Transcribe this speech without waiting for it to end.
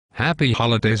Happy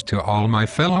holidays to all my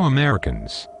fellow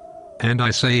Americans. And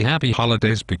I say happy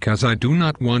holidays because I do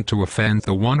not want to offend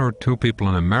the 1 or 2 people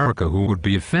in America who would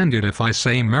be offended if I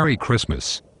say Merry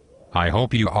Christmas. I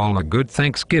hope you all a good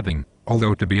Thanksgiving,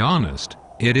 although to be honest,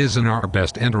 it is in our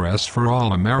best interest for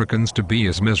all Americans to be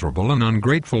as miserable and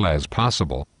ungrateful as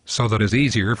possible, so that it's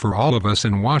easier for all of us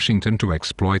in Washington to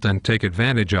exploit and take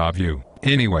advantage of you.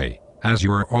 Anyway, as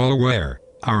you are all aware,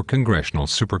 our Congressional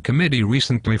Super Committee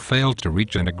recently failed to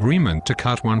reach an agreement to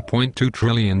cut $1.2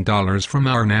 trillion from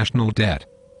our national debt.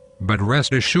 But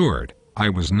rest assured, I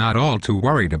was not all too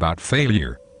worried about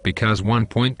failure, because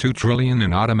 $1.2 trillion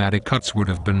in automatic cuts would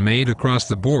have been made across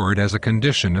the board as a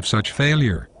condition of such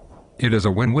failure. It is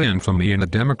a win-win for me and the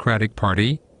Democratic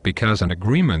Party, because an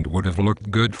agreement would have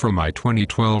looked good for my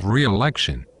 2012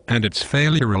 re-election, and its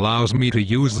failure allows me to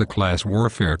use the class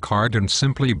warfare card and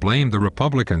simply blame the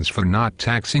Republicans for not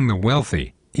taxing the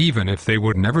wealthy, even if they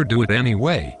would never do it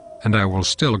anyway, and I will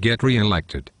still get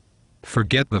re-elected.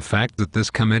 Forget the fact that this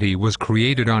committee was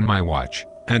created on my watch,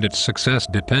 and its success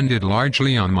depended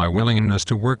largely on my willingness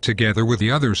to work together with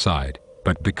the other side,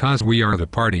 but because we are the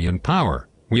party in power,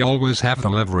 we always have the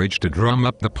leverage to drum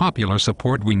up the popular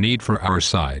support we need for our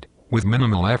side, with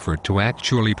minimal effort to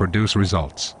actually produce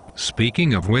results.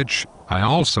 Speaking of which, I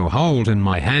also hold in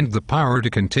my hand the power to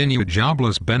continue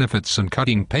jobless benefits and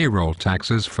cutting payroll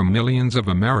taxes for millions of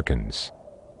Americans.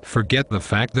 Forget the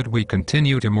fact that we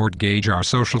continue to mortgage our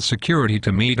Social Security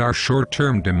to meet our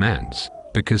short-term demands,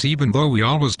 because even though we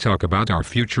always talk about our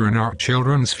future and our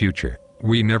children's future,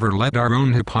 we never let our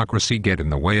own hypocrisy get in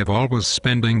the way of always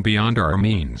spending beyond our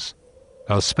means.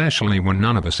 Especially when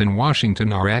none of us in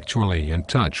Washington are actually in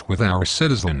touch with our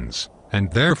citizens, and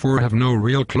therefore have no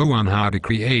real clue on how to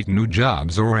create new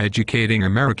jobs or educating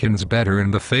Americans better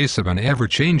in the face of an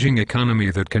ever-changing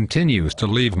economy that continues to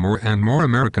leave more and more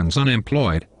Americans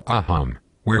unemployed.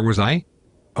 Where was I?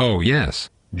 Oh yes,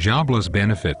 jobless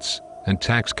benefits and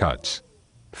tax cuts.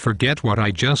 Forget what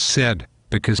I just said,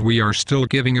 because we are still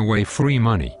giving away free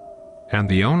money. And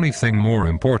the only thing more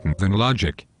important than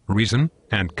logic, reason,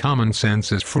 and common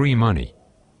sense is free money.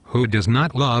 Who does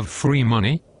not love free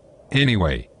money?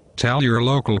 Anyway, tell your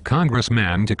local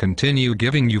congressman to continue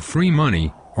giving you free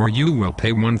money, or you will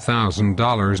pay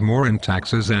 $1,000 more in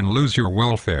taxes and lose your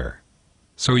welfare.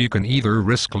 So you can either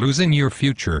risk losing your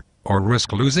future, or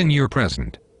risk losing your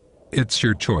present. It's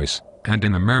your choice, and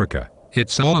in America,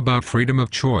 it's all about freedom of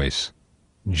choice.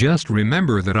 Just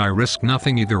remember that I risk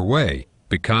nothing either way,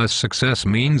 because success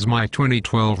means my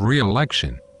 2012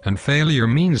 re-election, and failure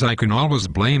means I can always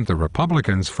blame the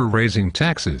Republicans for raising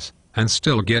taxes, and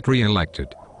still get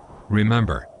re-elected.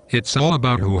 Remember, it's all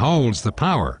about who holds the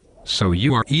power, so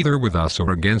you are either with us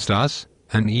or against us,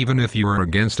 and even if you are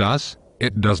against us,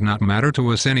 it does not matter to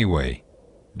us anyway.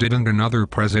 Didn't another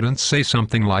president say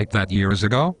something like that years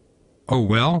ago? Oh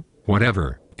well,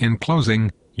 whatever. In closing,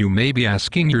 you may be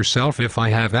asking yourself if I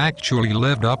have actually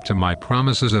lived up to my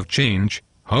promises of change,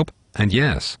 hope, and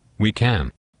yes, we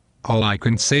can. All I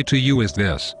can say to you is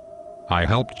this. I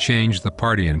helped change the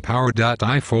party in power.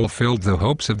 I fulfilled the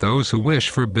hopes of those who wish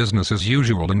for business as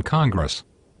usual in Congress.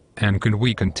 And can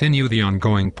we continue the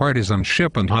ongoing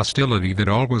partisanship and hostility that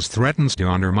always threatens to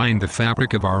undermine the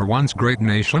fabric of our once great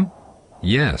nation?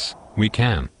 Yes, we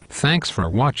can. Thanks for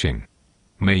watching.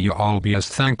 May you all be as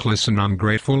thankless and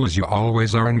ungrateful as you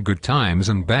always are in good times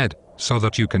and bad, so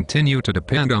that you continue to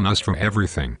depend on us for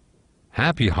everything.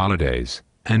 Happy holidays,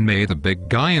 and may the big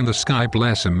guy in the sky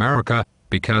bless America,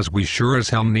 because we sure as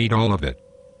hell need all of it.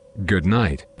 Good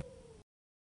night.